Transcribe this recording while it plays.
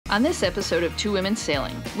On this episode of Two Women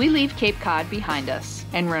Sailing, we leave Cape Cod behind us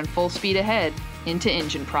and run full speed ahead into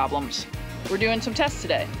engine problems. We're doing some tests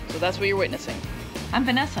today, so that's what you're witnessing. I'm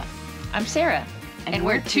Vanessa. I'm Sara, and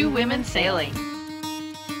we're Two Women Sailing.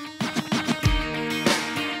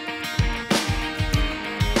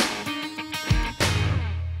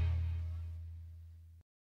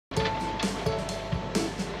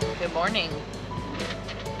 Good morning.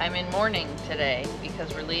 I'm in mourning today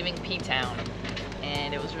because we're leaving P-Town,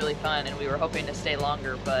 and it was really fun, and we were hoping to stay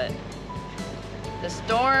longer, but the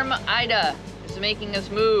storm Ida is making us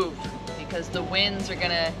move because the winds are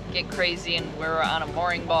gonna get crazy and we're on a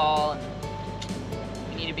mooring ball and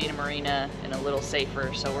we need to be in a marina and a little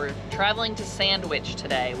safer. So we're traveling to Sandwich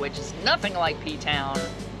today, which is nothing like P-Town.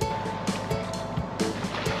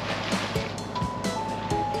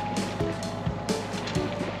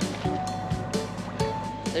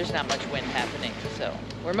 There's not much wind happening, so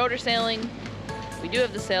we're motor sailing. We do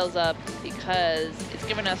have the sails up because it's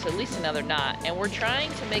given us at least another knot, and we're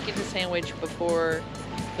trying to make it to Sandwich before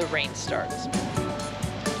the rain starts.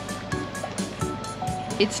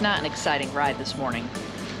 It's not an exciting ride this morning.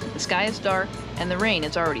 The sky is dark and the rain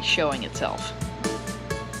is already showing itself.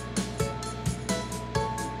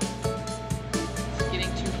 It's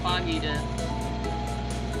getting too foggy to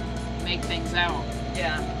make things out.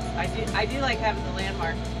 Yeah, I do like having the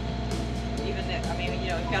landmark. Even if, I mean, you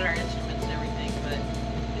know, we've got our instruments and everything, but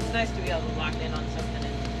it's nice to be able to lock in on something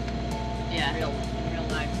in real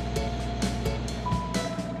life.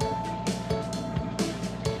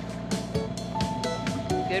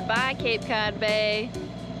 Goodbye, Cape Cod Bay.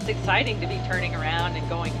 It's exciting to be turning around and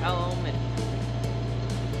going home,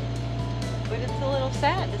 but it's a little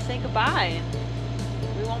sad to say goodbye,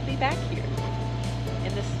 and we won't be back here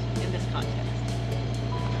in this context.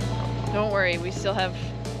 Don't worry, we still have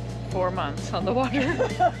 4 months on the water.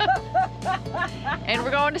 And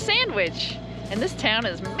we're going to Sandwich, and this town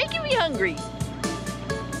is making me hungry.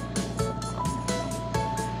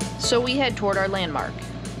 So we head toward our landmark.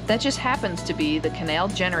 That just happens to be the canal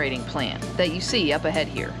generating plant that you see up ahead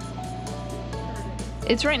here.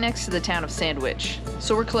 It's right next to the town of Sandwich,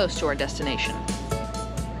 so we're close to our destination.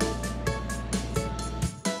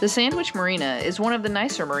 The Sandwich Marina is one of the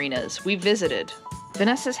nicer marinas we've visited.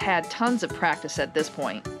 Vanessa's had tons of practice at this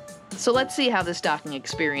point, so let's see how this docking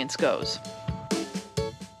experience goes.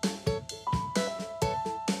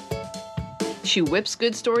 She whips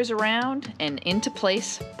good stories around and into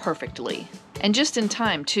place perfectly. And just in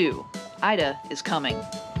time, too. Ida is coming.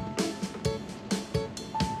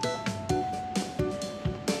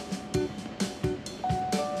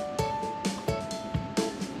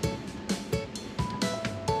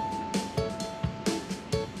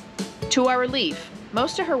 To our relief,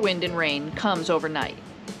 most of her wind and rain comes overnight.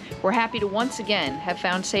 We're happy to once again have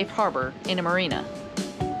found safe harbor in a marina.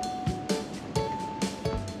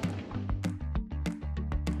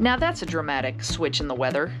 Now that's a dramatic switch in the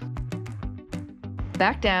weather.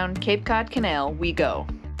 Back down Cape Cod Canal we go.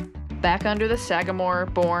 Back under the Sagamore,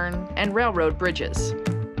 Bourne, and railroad bridges.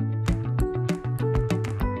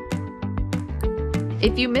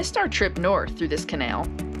 If you missed our trip north through this canal,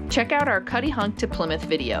 check out our Cuddy Hunk to Plymouth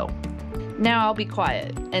video. Now I'll be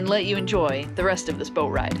quiet and let you enjoy the rest of this boat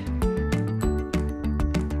ride.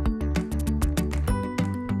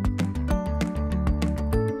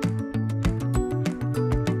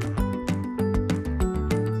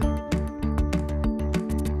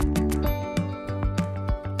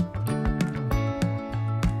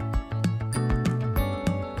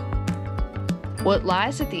 What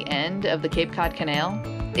lies at the end of the Cape Cod Canal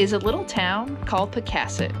is a little town called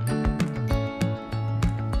Pocasset.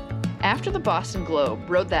 After the Boston Globe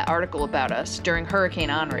wrote that article about us during Hurricane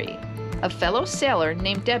Henri, a fellow sailor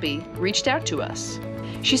named Debbie reached out to us.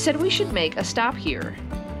 She said we should make a stop here,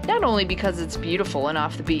 not only because it's beautiful and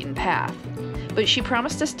off the beaten path, but she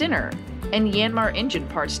promised us dinner and Yanmar engine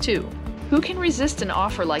parts too. Who can resist an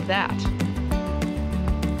offer like that?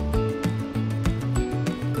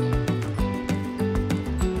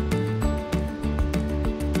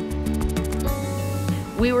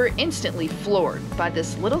 We were instantly floored by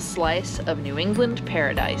this little slice of New England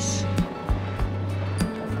paradise.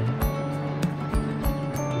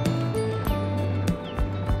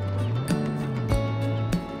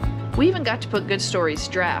 We even got to put Good Story's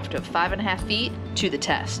draft of 5.5 feet to the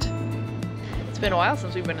test. It's been a while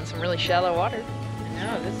since we've been in some really shallow water.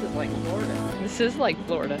 No, this is like Florida. This is like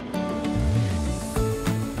Florida.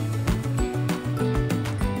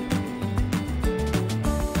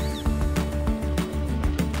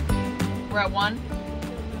 We're at 1.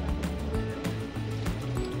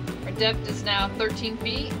 Our depth is now 13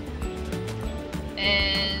 feet.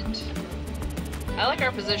 And I like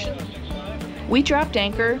our position. We dropped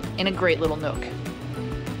anchor in a great little nook.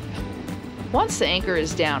 Once the anchor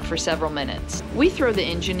is down for several minutes, we throw the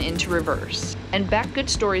engine into reverse and back good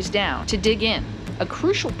stories down to dig in, a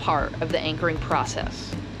crucial part of the anchoring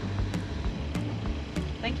process.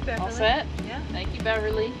 Thank you, Beverly. All set? Yeah. Thank you,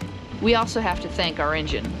 Beverly. We also have to thank our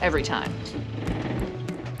engine every time.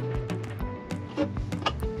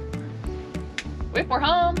 Whip, we're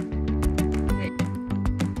home.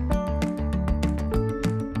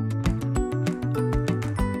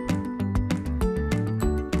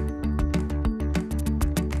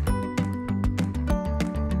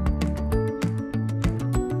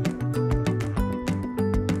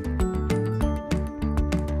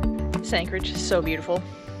 This anchorage is so beautiful.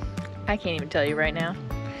 I can't even tell you right now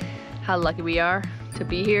how lucky we are to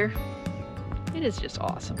be here. It is just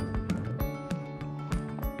awesome.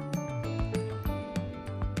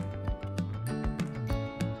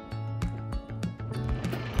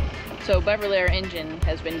 So Beverly, our engine,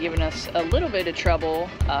 has been giving us a little bit of trouble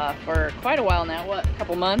for quite a while now. What, a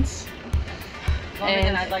couple months? Longer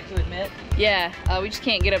than I'd like to admit. Yeah, we just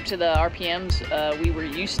can't get up to the RPMs we were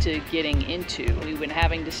used to getting into. We've been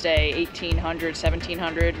having to stay 1800,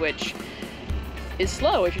 1700, which is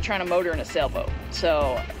slow if you're trying to motor in a sailboat.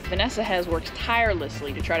 So Vanessa has worked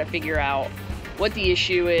tirelessly to try to figure out what the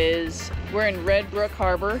issue is. We're in Red Brook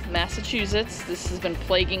Harbor, Massachusetts. This has been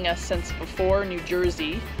plaguing us since before New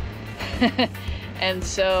Jersey. And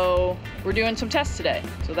so we're doing some tests today.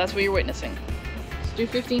 So that's what you're witnessing. Let's do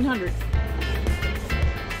 1500.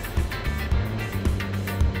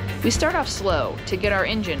 We start off slow to get our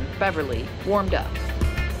engine, Beverly, warmed up.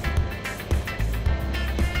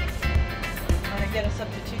 I'm gonna get us up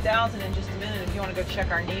to 2,000 in just a minute if you want to go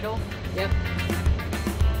check our needle. Yep.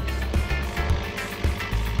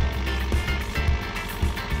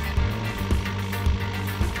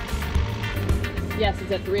 Yes,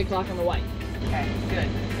 it's at 3 o'clock on the white. Okay, good.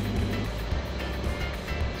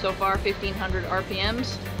 So far, 1500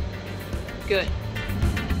 RPMs. Good.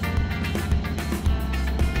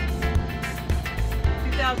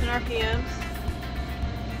 2,000 RPMs.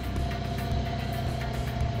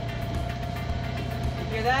 You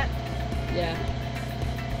hear that? Yeah.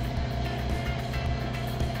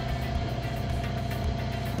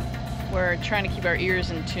 We're trying to keep our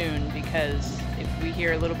ears in tune because if we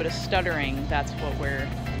hear a little bit of stuttering, that's what we're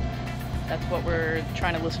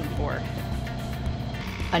trying to listen for.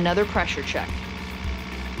 Another pressure check.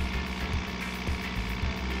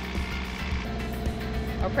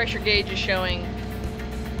 Our pressure gauge is showing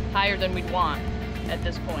higher than we'd want at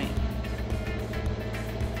this point.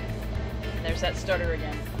 And there's that stutter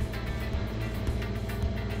again.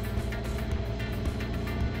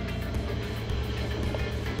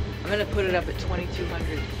 I'm gonna put it up at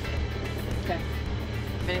 2,200. Okay.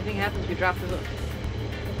 If anything happens, we drop the hook.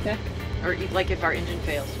 Okay. Or like if our engine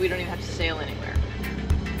fails, we don't even have to sail anywhere.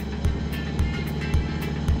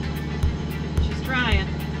 She's trying.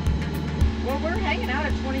 Well, we're hanging out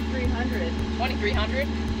at 2,300. 2,300?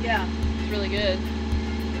 Yeah, It's really good.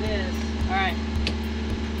 it is. All right.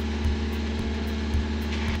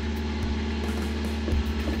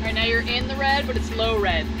 All right, now you're in the red, but it's low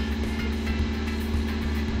red.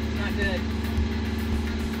 Not good.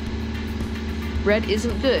 Red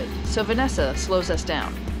isn't good, so Vanessa slows us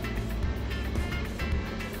down.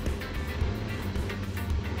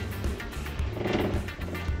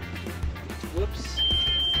 Whoops.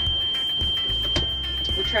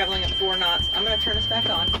 We're traveling at 4 knots. I'm gonna turn us back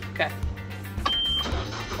on. Okay.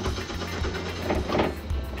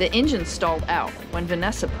 The engine stalled out when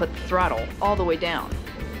Vanessa put the throttle all the way down.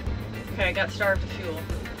 Okay, I got starved of fuel.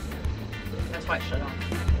 That's why it shut off.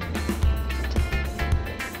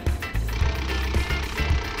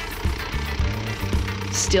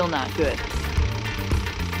 Still not good.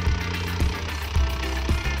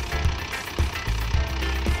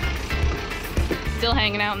 Still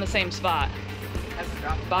hanging out in the same spot. Hasn't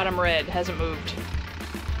dropped. Bottom red, hasn't moved.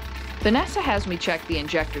 Vanessa has me check the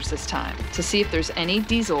injectors this time to see if there's any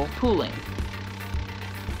diesel pooling.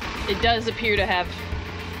 It does appear to have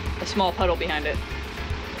a small puddle behind it.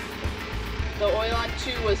 The oil on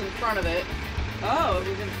 2 was in front of it. Oh, it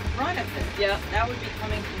was in front of it. Yeah. That would be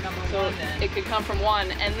coming from number So 1 then. it could come from 1.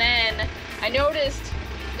 And then I noticed,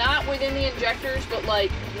 not within the injectors, but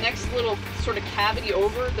like next little sort of cavity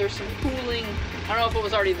over, there's some pooling. I don't know if it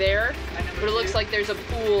was already there, but it looks like there's a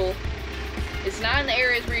pool. It's not in the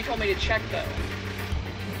areas where you told me to check though.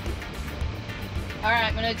 All right,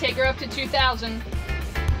 I'm gonna take her up to 2,000.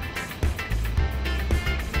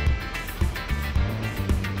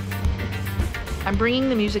 I'm bringing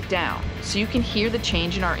the music down so you can hear the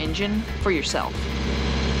change in our engine for yourself.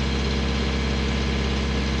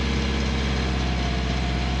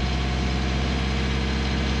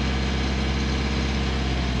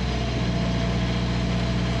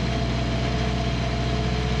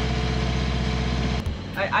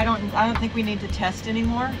 I don't think we need to test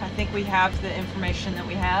anymore. I think we have the information that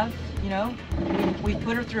we have, you know. We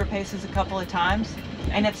put her through her paces a couple of times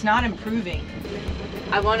and it's not improving.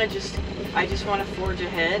 I just want to forge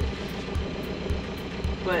ahead,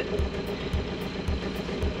 but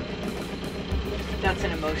that's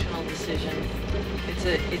an emotional decision.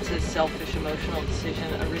 It's a selfish emotional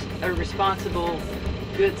decision. A responsible,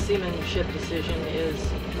 good seamanship decision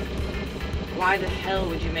is, why the hell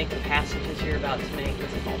would you make the passages you're about to make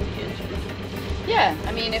with a faulty engine? Yeah,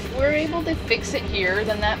 I mean, if we're able to fix it here,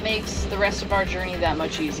 then that makes the rest of our journey that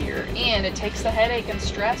much easier. And it takes the headache and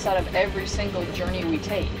stress out of every single journey we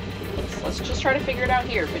take. Let's just try to figure it out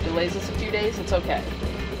here. If it delays us a few days, it's okay.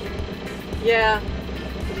 Yeah,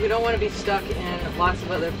 because we don't want to be stuck in lots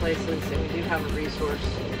of other places, and we do have a resource,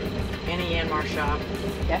 any Yanmar shop.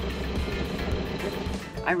 Yeah.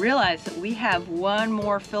 I realized that we have one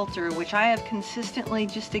more filter, which I have consistently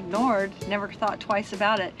just ignored, never thought twice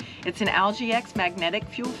about it. It's an Algae X magnetic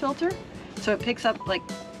fuel filter, so it picks up like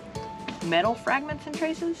metal fragments and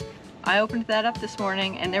traces. I opened that up this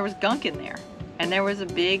morning and there was gunk in there. And there was a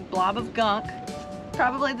big blob of gunk,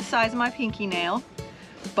 probably the size of my pinky nail.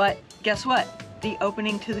 But guess what? The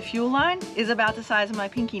opening to the fuel line is about the size of my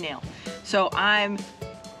pinky nail. So I'm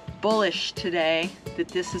bullish today that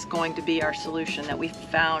this is going to be our solution, that we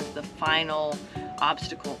found the final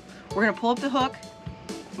obstacle. We're gonna pull up the hook,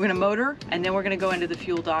 we're gonna motor, and then we're gonna go into the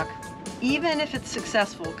fuel dock, even if it's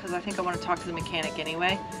successful, because I think I want to talk to the mechanic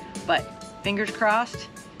anyway. But fingers crossed,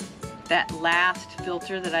 that last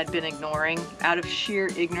filter that I'd been ignoring out of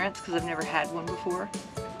sheer ignorance, because I've never had one before.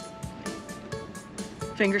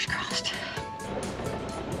 Fingers crossed.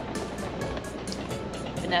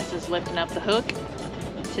 Vanessa's lifting up the hook.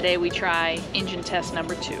 Today we try engine test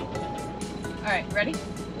number 2. All right, ready?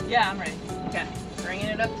 Yeah, I'm ready. Okay, bringing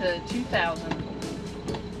it up to 2,000.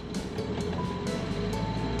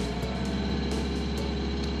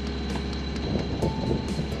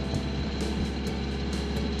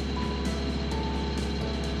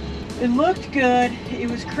 It looked good. It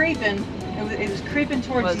was creeping. It was creeping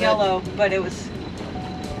towards yellow, but it's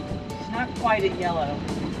not quite at yellow.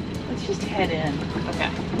 Let's just head in. Okay.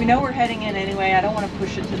 We know we're heading in anyway. I don't want to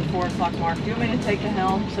push it to the 4 o'clock mark. Do you want me to take the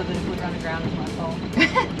helm so that if we run aground it's my fault?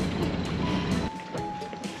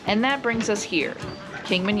 And that brings us here,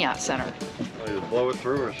 Kingman Yacht Center. Either blow it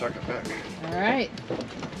through or suck it back. All right.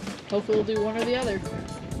 Hopefully we'll do one or the other.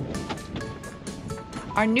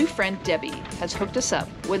 Our new friend Debbie has hooked us up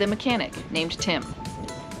with a mechanic named Tim.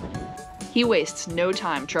 He wastes no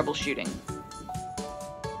time troubleshooting.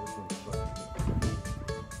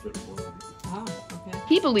 Oh, okay.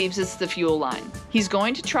 He believes it's the fuel line. He's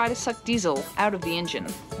going to try to suck diesel out of the engine.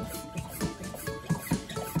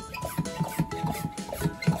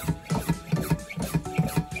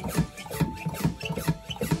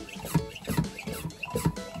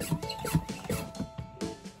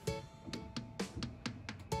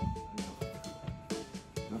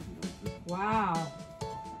 Wow.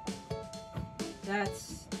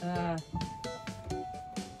 That's,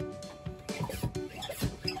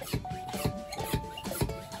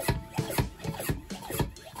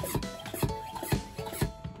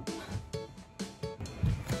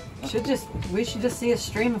 we should just see a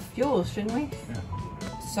stream of fuel, shouldn't we? Yeah.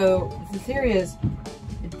 So the theory is,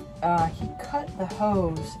 he cut the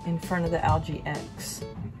hose in front of the Algae X,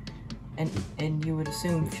 and you would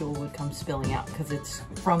assume fuel would come spilling out because it's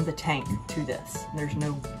from the tank to this. There's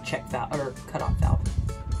no check valve or cutoff valve.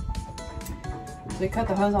 So they cut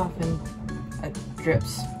the hose off and it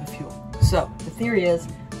drips of fuel. So the theory is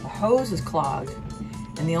the hose is clogged,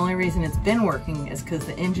 and the only reason it's been working is because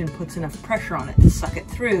the engine puts enough pressure on it to suck it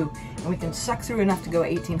through, and we can suck through enough to go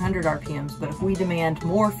 1800 RPMs, but if we demand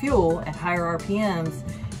more fuel at higher RPMs,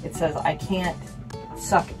 it says I can't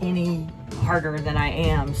suck any harder than I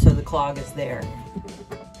am, so the clog is there.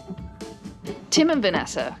 Tim and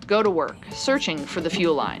Vanessa go to work searching for the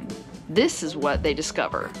fuel line. This is what they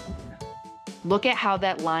discover. Look at how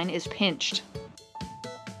that line is pinched.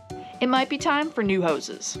 It might be time for new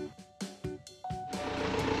hoses.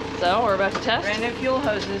 So we're about to test. Brand new fuel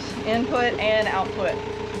hoses, input and output.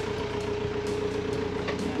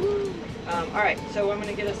 All right, so I'm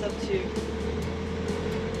gonna get us up to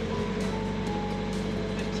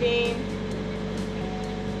 15.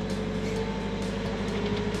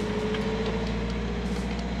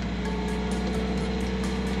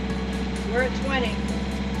 We're at 20.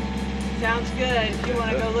 Sounds good. If you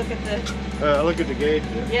want to go look at the... Look at the gauge.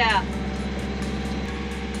 Yeah.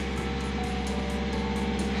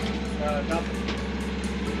 Nothing.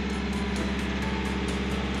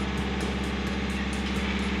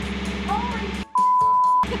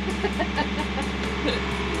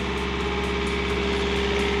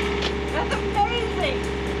 amazing.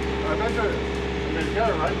 I bet you got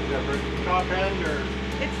it right different. Top end or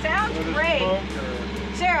It sounds with a great. smoke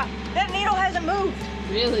or Sarah, that needle hasn't moved.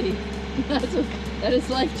 Really? That is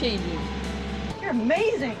life-changing. You're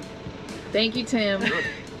amazing. Thank you, Tim.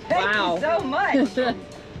 Thank Wow. you so much.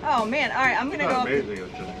 Oh man, all right, I'm gonna it's go not up. amazing.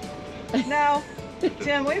 It's just No,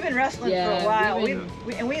 Tim, we've been wrestling Yeah, for a while. we've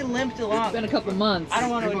And we limped along. It's been a couple months. I don't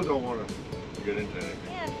want people to. don't want to get into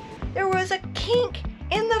anything. There was a kink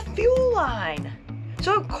in the fuel line.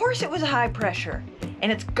 So of course it was high pressure,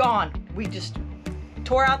 and it's gone. We just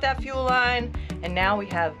tore out that fuel line, and now we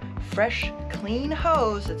have fresh, clean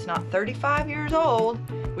hose that's not 35 years old,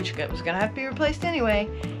 which was gonna have to be replaced anyway,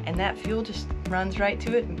 and that fuel just runs right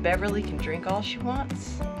to it, and Beverly can drink all she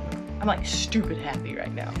wants. I'm like stupid happy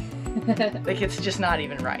right now. Like it's just not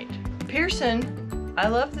even right. Pearson, I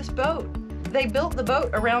love this boat. They built the boat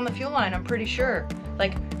around the fuel line, I'm pretty sure.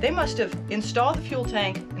 Like they must have installed the fuel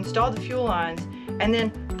tank, installed the fuel lines, and then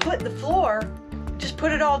put the floor, just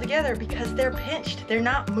put it all together because they're pinched, they're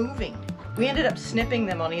not moving. We ended up snipping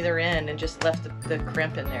them on either end and just left the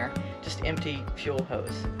crimp in there, just empty fuel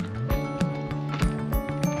hose.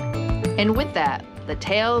 And with that, the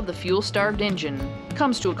tale of the fuel-starved engine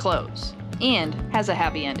comes to a close and has a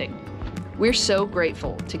happy ending. We're so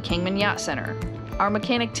grateful to Kingman Yacht Center, our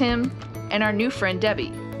mechanic Tim, and our new friend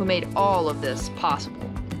Debbie, who made all of this possible.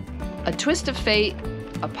 A twist of fate,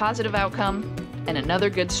 a positive outcome, and another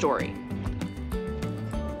good story.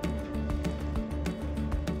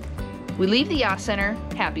 We leave the Yacht Center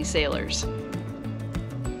happy sailors. I'm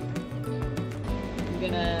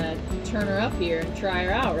gonna turn her up here and try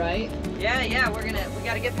her out, right? Yeah, we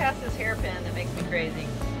gotta get past this hairpin that makes me crazy.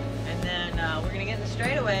 And then we're gonna get in the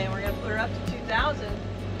straightaway and we're gonna put her up to 2,000.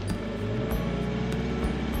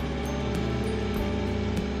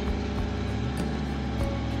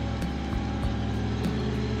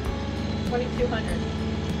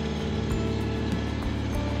 $2,200.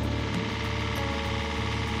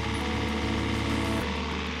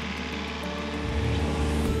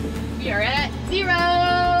 We are at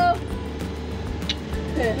 0!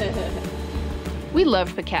 We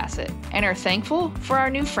loved Pocasset and are thankful for our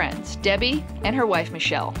new friends, Debbie and her wife,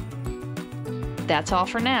 Michelle. That's all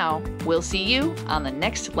for now. We'll see you on the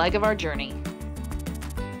next leg of our journey.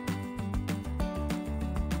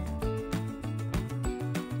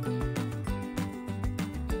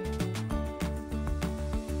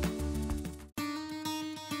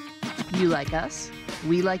 You like us,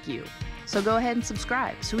 we like you. So go ahead and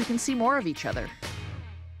subscribe so we can see more of each other.